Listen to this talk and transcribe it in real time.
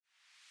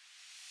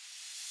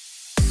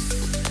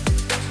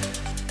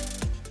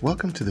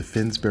Welcome to the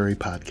Finsbury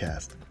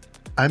Podcast.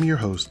 I'm your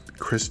host,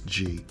 Chris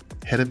G.,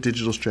 Head of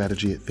Digital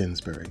Strategy at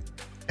Finsbury,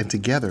 and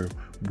together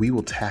we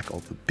will tackle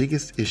the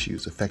biggest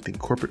issues affecting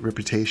corporate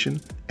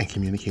reputation and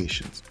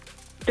communications.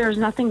 There's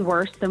nothing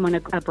worse than when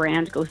a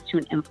brand goes to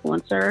an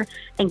influencer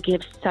and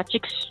gives such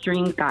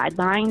extreme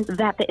guidelines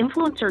that the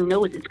influencer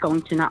knows it's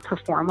going to not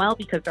perform well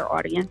because their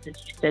audience is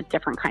just a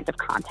different kind of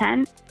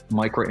content.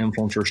 Micro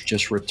influencers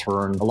just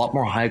return a lot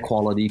more high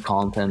quality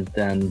content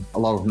than a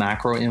lot of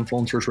macro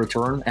influencers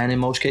return. And in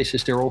most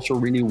cases, they're also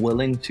really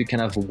willing to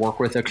kind of work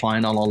with a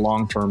client on a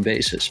long-term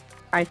basis.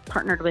 I've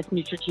partnered with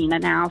Neutrogena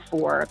now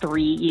for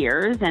 3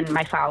 years and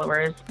my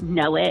followers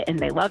know it and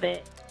they love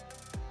it.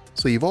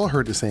 So you've all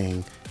heard the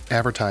saying,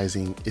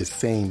 advertising is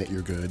saying that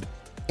you're good,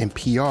 and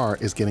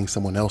PR is getting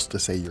someone else to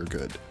say you're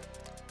good.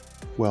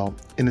 Well,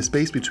 in the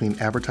space between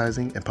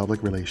advertising and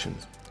public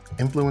relations,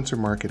 influencer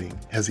marketing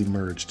has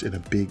emerged in a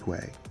big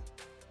way.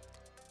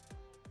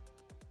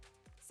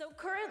 So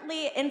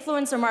currently,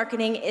 influencer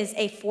marketing is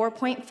a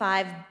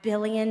 $4.5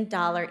 billion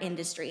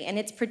industry, and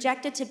it's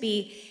projected to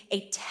be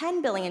a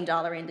 $10 billion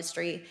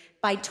industry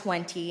by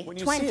 2020. When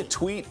you see a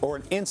tweet or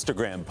an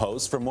Instagram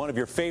post from one of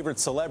your favorite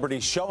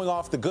celebrities showing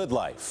off the good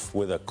life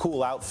with a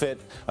cool outfit,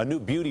 a new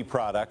beauty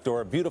product, or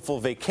a beautiful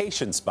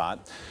vacation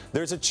spot,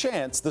 there's a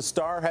chance the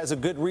star has a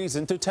good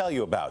reason to tell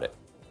you about it.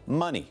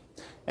 Money.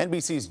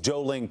 NBC's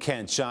Jolene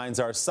Kent shines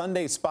our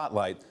Sunday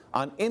spotlight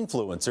on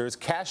influencers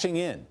cashing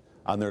in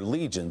on their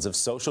legions of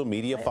social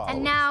media followers.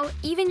 And now,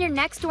 even your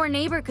next-door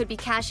neighbor could be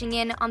cashing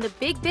in on the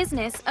big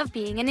business of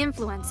being an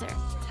influencer.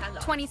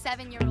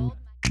 27-year-old...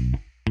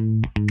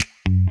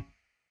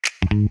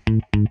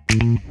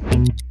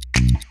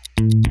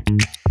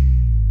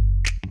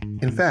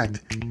 In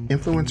fact,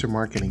 influencer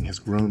marketing has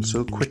grown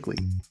so quickly,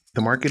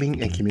 the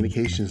marketing and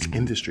communications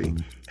industry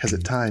has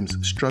at times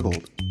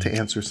struggled to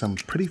answer some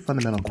pretty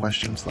fundamental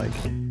questions like,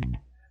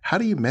 how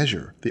do you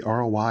measure the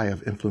ROI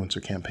of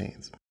influencer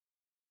campaigns?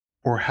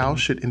 Or how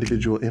should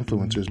individual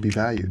influencers be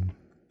valued,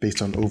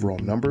 based on overall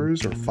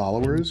numbers or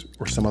followers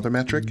or some other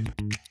metric?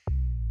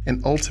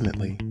 And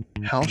ultimately,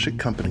 how should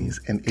companies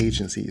and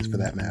agencies, for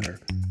that matter,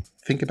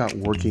 think about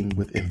working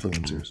with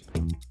influencers?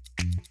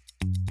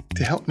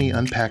 To help me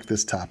unpack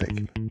this topic,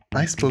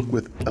 I spoke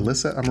with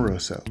Alyssa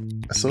Amoroso,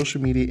 a social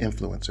media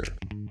influencer,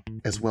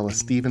 as well as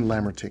Stephen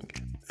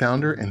Lamertink,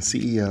 founder and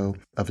CEO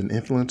of an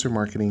influencer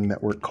marketing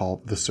network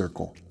called The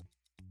Circle.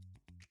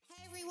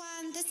 Hey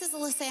everyone, this is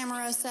Alyssa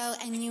Amoroso,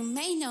 and you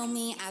may know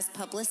me as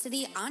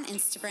Publicity on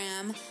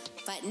Instagram,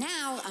 but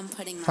now I'm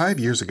putting... 5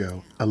 years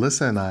ago,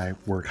 Alyssa and I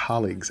were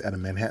colleagues at a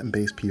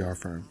Manhattan-based PR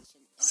firm.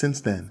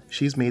 Since then,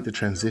 she's made the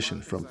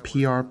transition from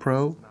PR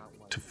pro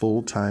to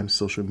full-time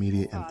social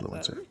media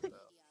influencer.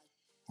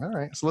 All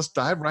right, so let's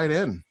dive right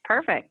in.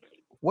 Perfect.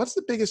 What's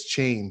the biggest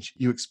change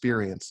you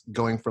experienced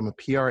going from a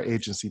PR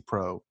agency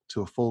pro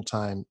to a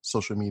full-time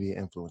social media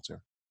influencer?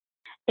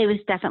 It was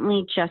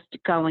definitely just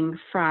going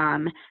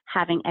from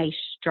having a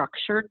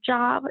structured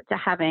job to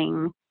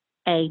having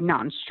a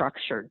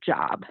non-structured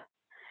job.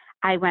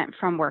 I went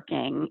from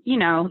working,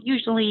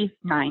 usually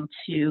 9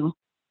 to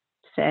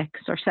 6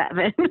 or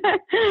 7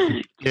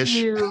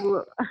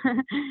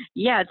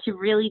 to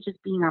really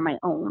just being on my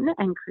own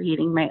and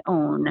creating my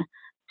own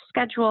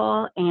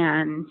schedule.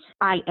 And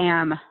I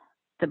am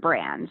the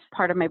brand.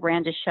 Part of my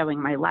brand is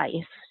showing my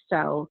life.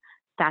 So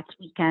that's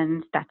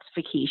weekends, that's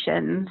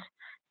vacations,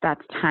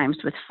 that's times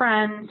with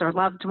friends or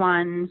loved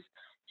ones.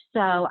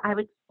 So I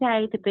would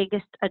say the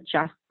biggest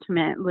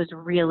adjustment was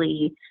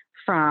really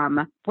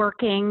from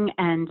working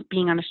and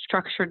being on a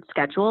structured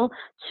schedule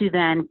to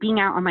then being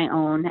out on my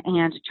own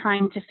and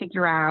trying to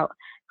figure out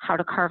how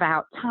to carve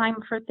out time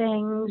for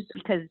things,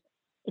 because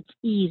it's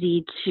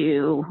easy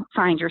to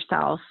find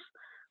yourself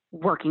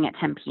working at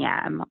 10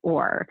 p.m.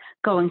 or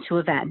going to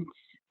events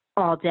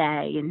all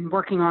day and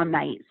working all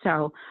night.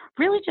 So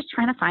really just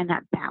trying to find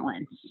that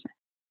balance.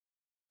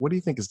 What do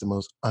you think is the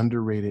most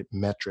underrated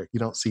metric you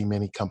don't see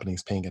many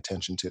companies paying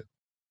attention to?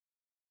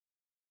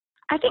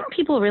 I think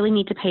people really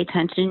need to pay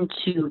attention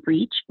to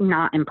reach,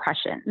 not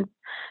impressions,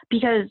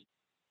 because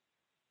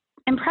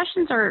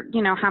impressions are,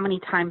 how many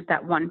times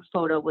that one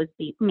photo was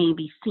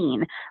maybe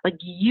seen. Like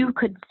you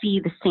could see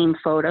the same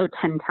photo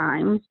 10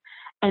 times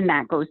and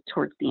that goes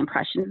towards the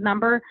impressions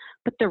number,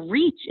 but the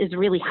reach is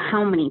really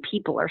how many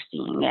people are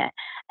seeing it.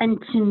 And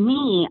to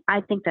me,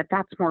 I think that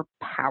that's more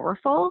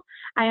powerful.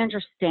 I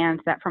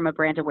understand that from a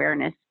brand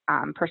awareness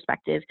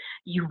perspective,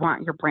 you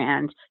want your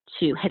brand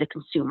to hit a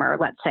consumer,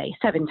 let's say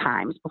 7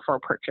 times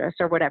before purchase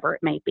or whatever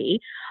it may be.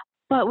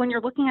 But when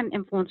you're looking at an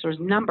influencer's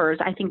numbers,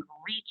 I think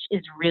reach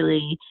is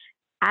really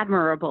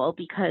admirable,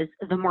 because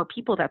the more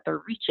people that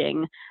they're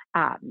reaching,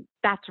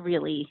 that's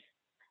really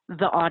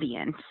the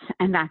audience,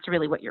 and that's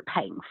really what you're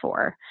paying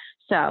for.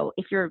 So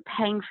if you're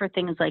paying for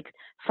things like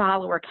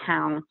follower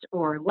count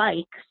or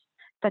likes,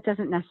 that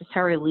doesn't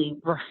necessarily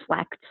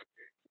reflect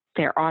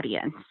their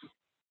audience.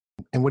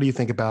 And what do you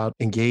think about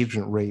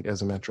engagement rate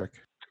as a metric?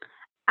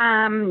 No,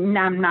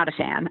 I'm not a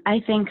fan.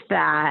 I think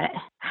that,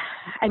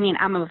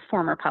 I'm a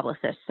former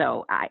publicist,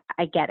 so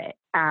I get it.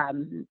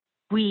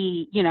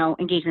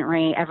 engagement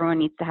rate, everyone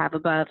needs to have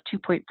above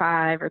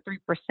 2.5 or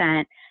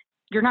 3%.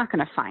 You're not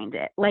going to find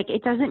it. Like,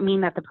 it doesn't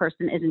mean that the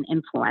person isn't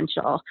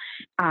influential.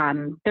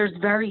 There's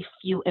very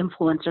few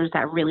influencers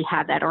that really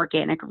have that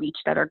organic reach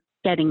that are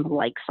getting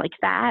likes like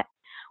that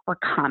or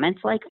comments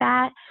like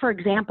that. For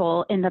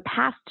example, in the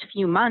past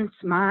few months,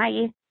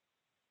 my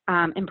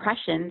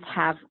impressions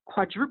have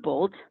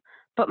quadrupled,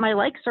 but my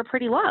likes are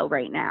pretty low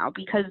right now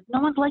because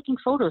no one's liking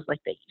photos like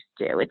they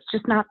used to. It's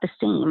just not the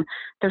same.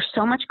 There's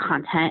so much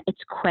content. It's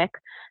quick.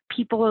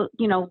 People,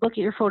 look at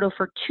your photo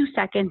for 2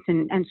 seconds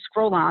and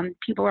scroll on.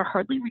 People are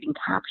hardly reading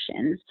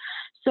captions.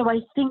 So I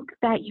think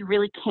that you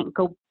really can't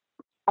go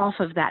off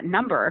of that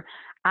number.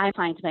 I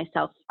find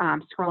myself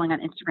scrolling on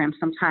Instagram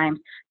sometimes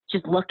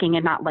just looking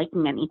and not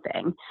liking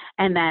anything.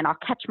 And then I'll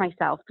catch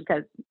myself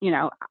because,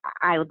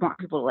 I would want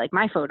people to like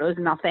my photos,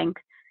 and I'll think,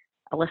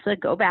 Alyssa,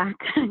 go back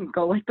and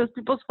go like those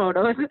people's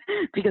photos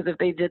because if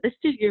they did this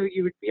to you,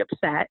 you would be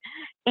upset.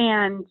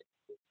 And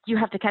you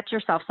have to catch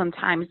yourself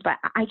sometimes, but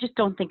I just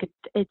don't think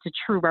it's a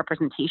true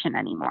representation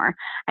anymore.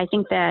 I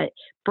think that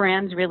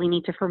brands really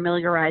need to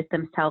familiarize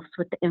themselves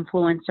with the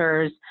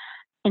influencers'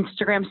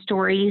 Instagram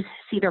stories,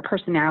 see their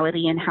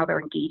personality and how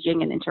they're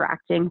engaging and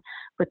interacting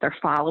with their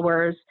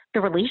followers, the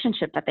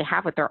relationship that they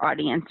have with their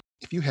audience.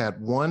 If you had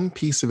one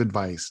piece of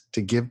advice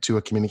to give to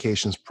a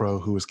communications pro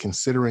who is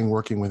considering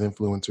working with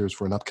influencers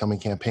for an upcoming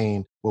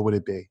campaign, what would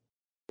it be?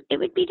 It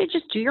would be to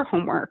just do your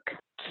homework.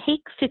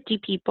 Take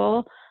 50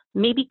 people,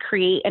 maybe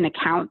create an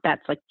account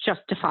that's like just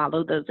to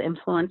follow those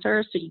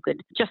influencers so you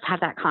could just have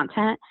that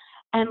content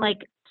and like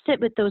sit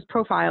with those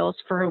profiles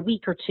for a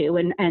week or two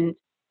and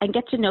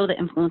get to know the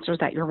influencers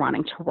that you're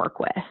wanting to work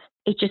with.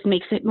 It just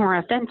makes it more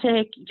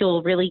authentic.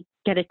 You'll really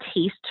get a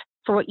taste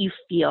for what you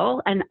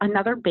feel. And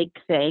another big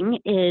thing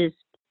is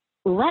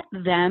let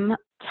them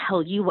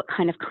tell you what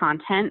kind of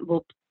content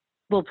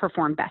will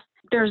perform best.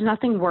 There's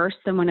nothing worse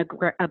than when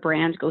a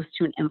brand goes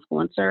to an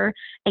influencer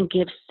and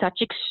gives such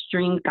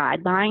extreme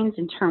guidelines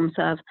in terms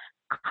of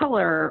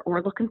color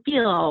or look and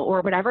feel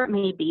or whatever it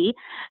may be,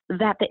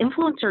 that the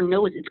influencer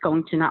knows it's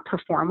going to not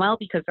perform well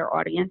because their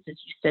audience is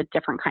used to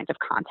different kinds of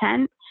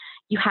content.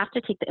 You have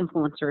to take the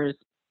influencer's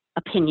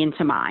opinion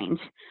to mind.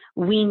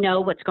 We know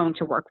what's going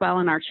to work well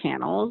in our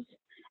channels,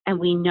 and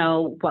we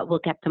know what will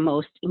get the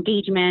most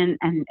engagement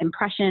and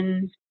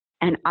impressions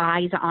and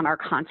eyes on our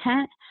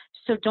content.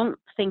 So don't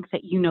think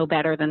that you know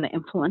better than the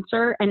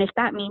influencer. And if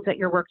that means that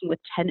you're working with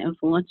 10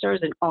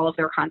 influencers and all of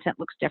their content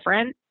looks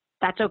different,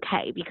 that's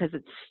okay because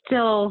it's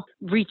still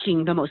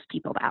reaching the most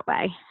people that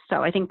way.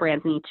 So I think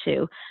brands need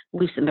to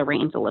loosen the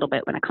reins a little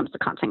bit when it comes to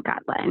content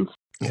guidelines.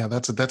 Yeah,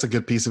 that's a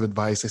good piece of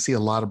advice. I see a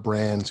lot of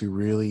brands who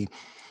really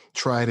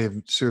try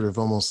to sort of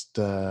almost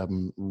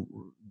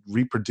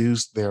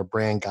reproduce their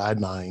brand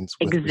guidelines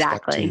with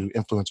respect to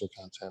influencer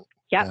content.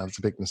 Yeah, that's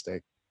a big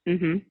mistake.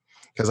 Mm-hmm.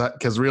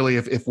 Because really,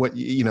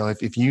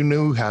 if you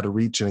knew how to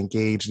reach and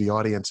engage the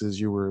audiences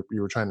you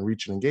were trying to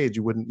reach and engage,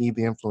 you wouldn't need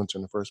the influencer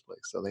in the first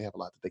place. So they have a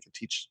lot that they can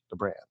teach the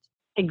brand.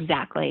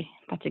 Exactly.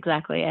 That's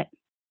exactly it.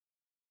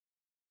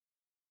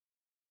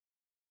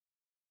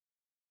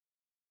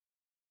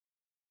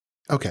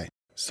 Okay,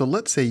 so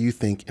let's say you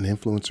think an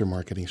influencer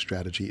marketing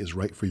strategy is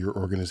right for your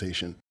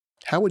organization.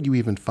 How would you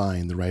even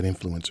find the right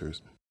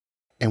influencers?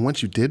 And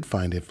once you did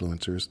find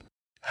influencers,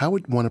 how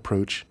would one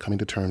approach coming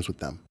to terms with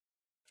them?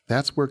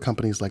 That's where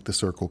companies like The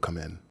Circle come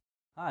in.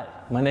 Hi,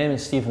 my name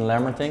is Steven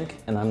Lammertink,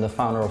 and I'm the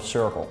founder of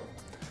Circle.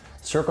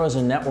 Circle is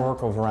a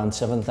network of around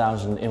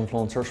 7,000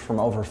 influencers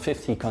from over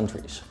 50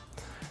 countries.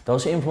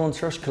 Those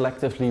influencers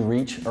collectively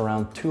reach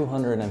around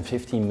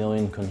 250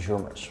 million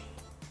consumers.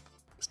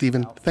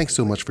 Steven, thanks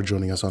so much for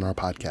joining us on our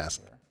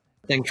podcast.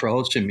 Thanks for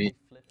hosting me.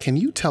 Can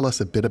you tell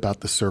us a bit about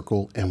The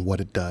Circle and what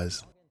it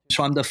does?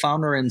 So I'm the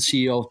founder and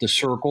CEO of The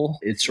Circle.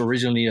 It's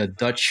originally a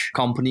Dutch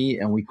company,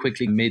 and we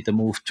quickly made the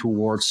move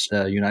towards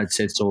the United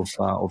States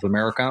of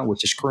America,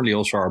 which is currently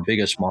also our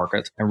biggest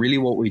market. And really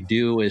what we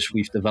do is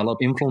we've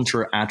developed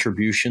influencer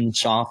attribution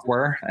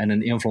software and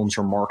an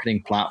influencer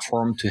marketing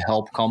platform to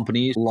help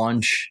companies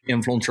launch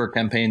influencer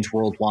campaigns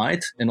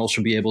worldwide and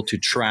also be able to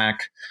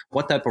track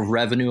what type of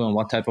revenue and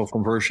what type of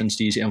conversions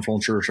these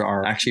influencers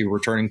are actually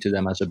returning to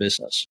them as a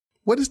business.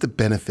 What is the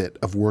benefit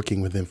of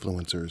working with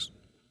influencers?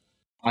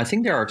 I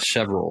think there are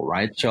several,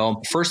 right? So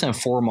first and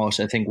foremost,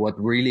 I think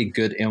what really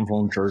good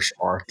influencers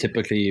are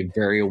typically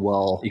very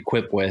well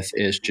equipped with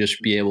is just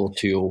be able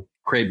to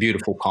create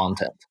beautiful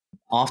content.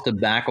 Off the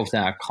back of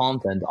that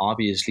content,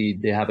 obviously,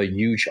 they have a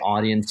huge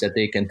audience that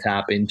they can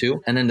tap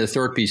into. And then the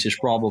third piece is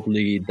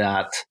probably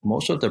that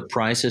most of the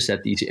prices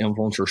that these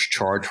influencers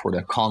charge for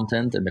the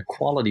content and the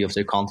quality of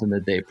the content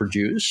that they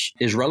produce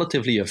is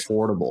relatively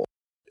affordable.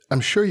 I'm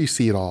sure you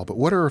see it all, but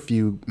what are a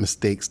few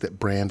mistakes that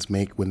brands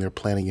make when they're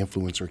planning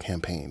influencer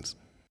campaigns?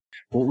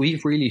 What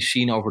we've really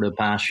seen over the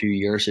past few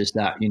years is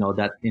that,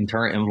 that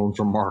entire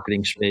influencer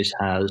marketing space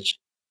has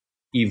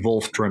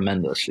evolved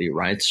tremendously,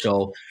 right?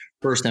 So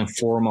first and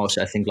foremost,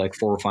 I think like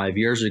 4 or 5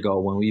 years ago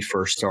when we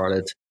first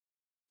started,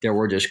 there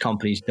were just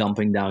companies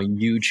dumping down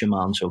huge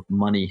amounts of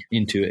money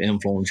into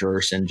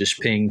influencers and just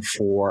paying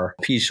for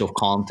a piece of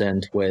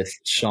content with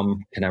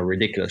some kind of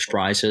ridiculous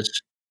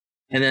prices.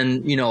 And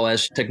then,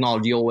 as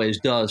technology always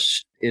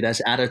does, it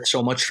has added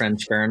so much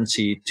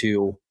transparency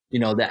to,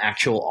 the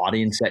actual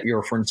audience that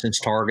you're, for instance,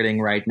 targeting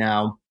right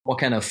now. What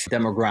kind of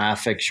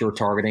demographics you're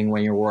targeting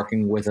when you're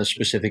working with a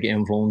specific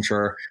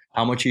influencer,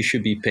 how much you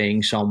should be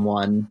paying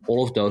someone,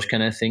 all of those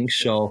kind of things.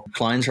 So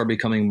clients are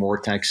becoming more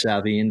tech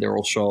savvy, and they're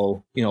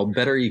also,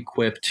 better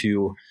equipped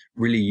to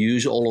really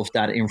use all of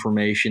that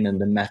information and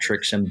the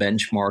metrics and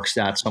benchmarks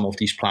that some of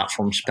these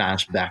platforms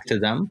pass back to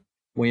them.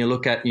 When you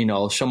look at,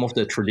 some of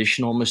the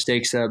traditional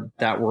mistakes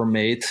that were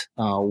made,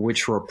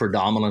 which were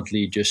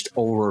predominantly just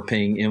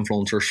overpaying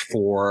influencers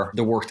for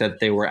the work that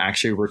they were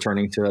actually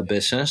returning to a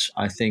business,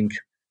 I think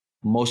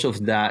most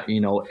of that,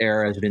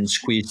 air has been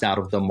squeezed out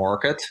of the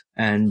market.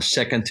 And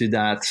second to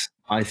that,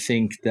 I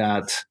think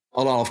that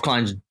a lot of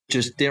clients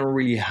just didn't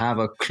really have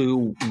a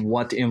clue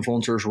what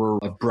influencers were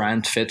a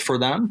brand fit for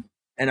them.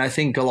 And I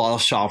think a lot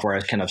of software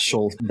has kind of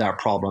solved that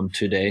problem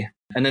today.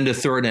 And then the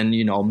third and,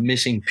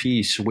 missing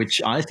piece,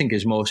 which I think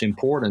is most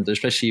important,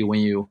 especially when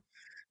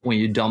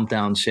you dump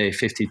down, say,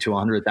 $50,000 to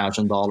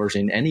 $100,000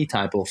 in any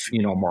type of,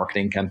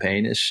 marketing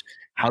campaign, is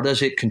how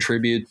does it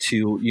contribute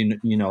to,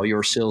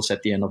 your sales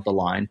at the end of the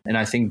line? And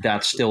I think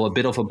that's still a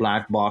bit of a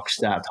black box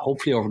that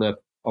hopefully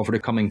over the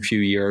coming few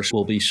years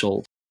will be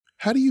solved.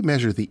 How do you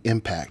measure the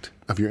impact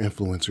of your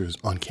influencers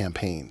on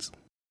campaigns?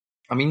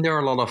 I mean, there are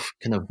a lot of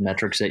kind of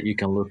metrics that you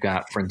can look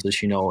at. For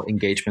instance,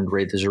 engagement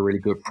rate is a really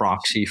good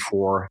proxy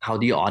for how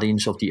the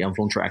audience of the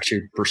influencer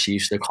actually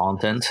perceives the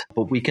content.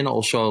 But we can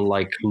also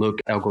look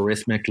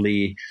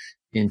algorithmically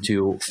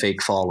into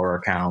fake follower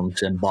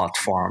accounts and bot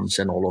farms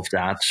and all of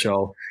that.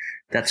 So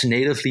that's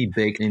natively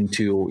baked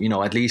into,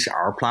 at least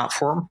our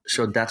platform.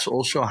 So that's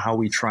also how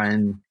we try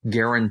and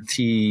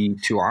guarantee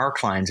to our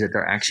clients that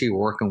they're actually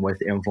working with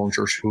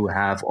influencers who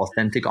have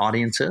authentic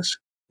audiences.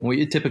 What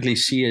you typically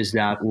see is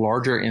that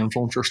larger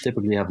influencers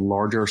typically have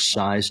larger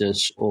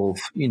sizes of,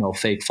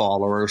 fake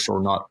followers or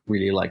not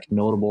really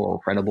notable or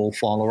credible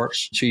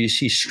followers. So you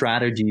see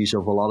strategies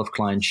of a lot of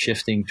clients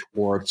shifting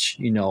towards,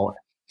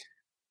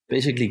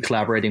 basically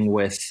collaborating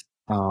with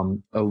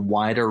a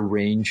wider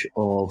range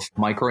of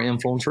micro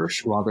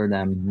influencers rather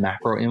than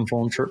macro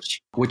influencers,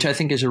 which I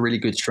think is a really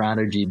good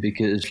strategy,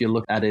 because if you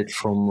look at it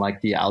from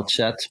the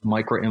outset,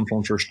 micro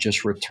influencers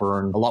just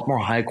return a lot more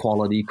high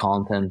quality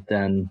content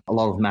than a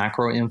lot of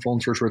macro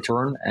influencers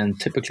return. And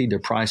typically the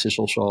price is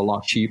also a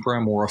lot cheaper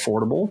and more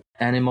affordable.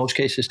 And in most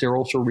cases, they're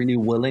also really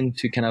willing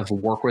to kind of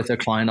work with a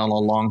client on a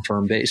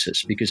long-term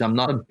basis, because I'm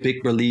not a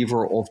big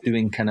believer of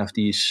doing kind of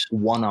these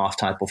one-off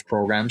type of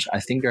programs.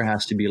 I think there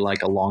has to be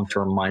a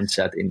long-term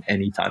mindset in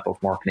any type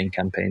of marketing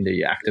campaign that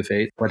you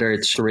activate, whether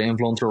it's through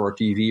influencer or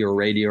TV or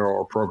radio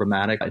or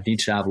programmatic. It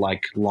needs to have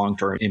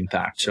long-term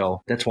impact.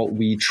 So that's what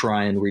we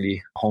try and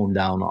really hone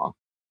down on.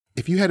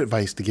 If you had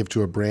advice to give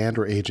to a brand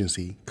or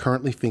agency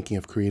currently thinking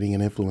of creating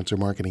an influencer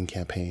marketing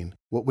campaign,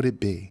 what would it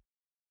be?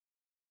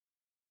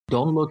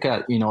 Don't look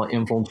at,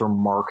 influencer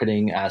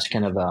marketing as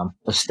kind of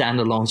a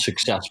standalone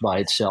success by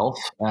itself.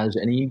 As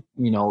any,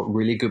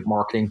 really good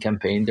marketing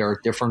campaign, there are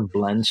different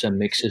blends and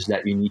mixes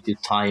that you need to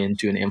tie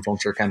into an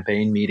influencer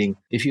campaign. Meaning,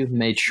 if you've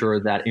made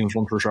sure that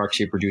influencers are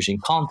actually producing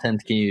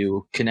content, can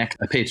you connect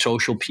a paid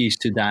social piece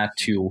to that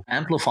to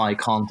amplify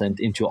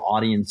content into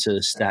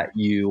audiences that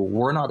you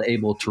were not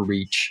able to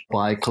reach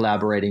by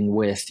collaborating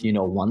with,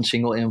 one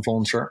single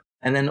influencer?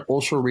 And then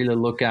also really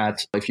look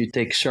at, if you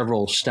take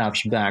several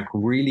steps back,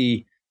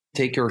 really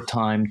take your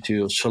time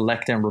to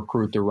select and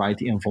recruit the right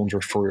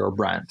influencers for your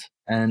brand.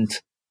 And,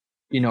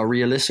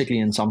 realistically,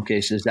 in some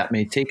cases, that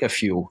may take a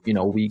few,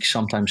 weeks,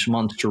 sometimes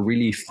months, to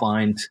really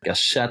find a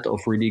set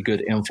of really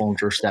good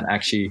influencers that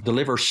actually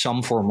deliver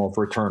some form of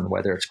return,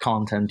 whether it's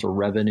content or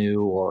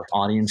revenue or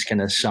audience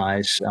kind of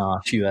size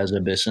to you as a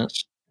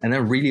business. And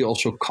then really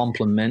also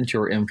complement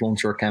your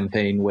influencer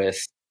campaign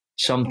with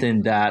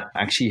something that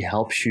actually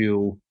helps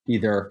you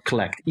either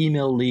collect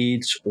email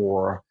leads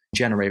or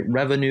generate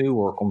revenue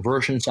or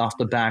conversions off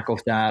the back of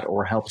that,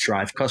 or help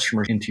drive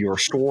customers into your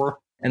store.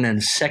 And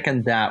then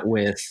second that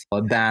with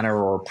a banner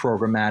or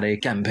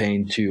programmatic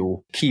campaign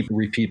to keep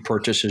repeat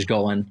purchases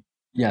going.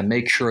 Yeah,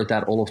 make sure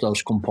that all of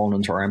those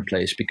components are in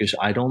place, because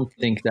I don't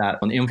think that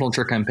an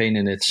influencer campaign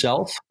in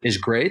itself is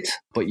great,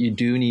 but you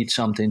do need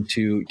something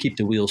to keep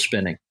the wheel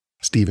spinning.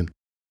 Stephen,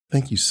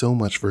 thank you so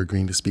much for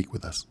agreeing to speak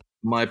with us.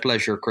 My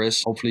pleasure,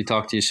 Chris. Hopefully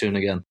talk to you soon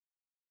again.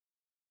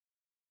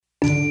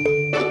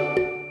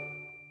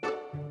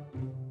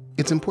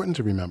 It's important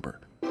to remember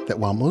that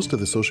while most of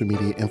the social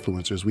media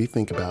influencers we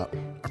think about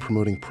are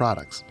promoting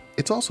products,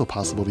 it's also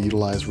possible to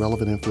utilize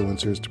relevant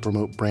influencers to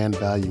promote brand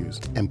values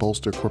and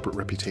bolster corporate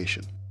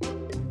reputation.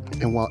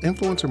 And while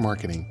influencer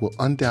marketing will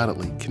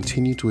undoubtedly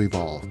continue to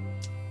evolve,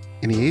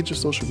 in the age of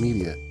social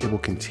media, it will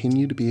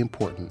continue to be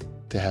important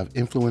to have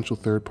influential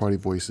third-party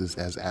voices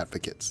as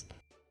advocates.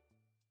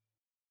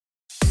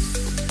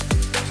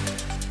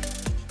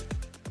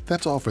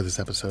 That's all for this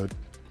episode.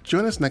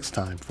 Join us next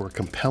time for a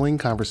compelling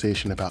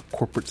conversation about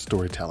corporate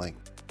storytelling.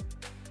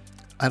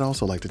 I'd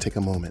also like to take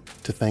a moment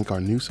to thank our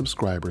new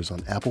subscribers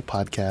on Apple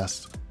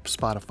Podcasts,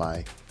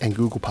 Spotify, and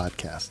Google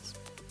Podcasts.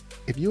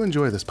 If you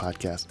enjoy this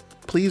podcast,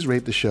 please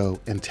rate the show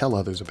and tell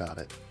others about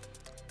it.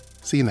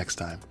 See you next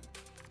time.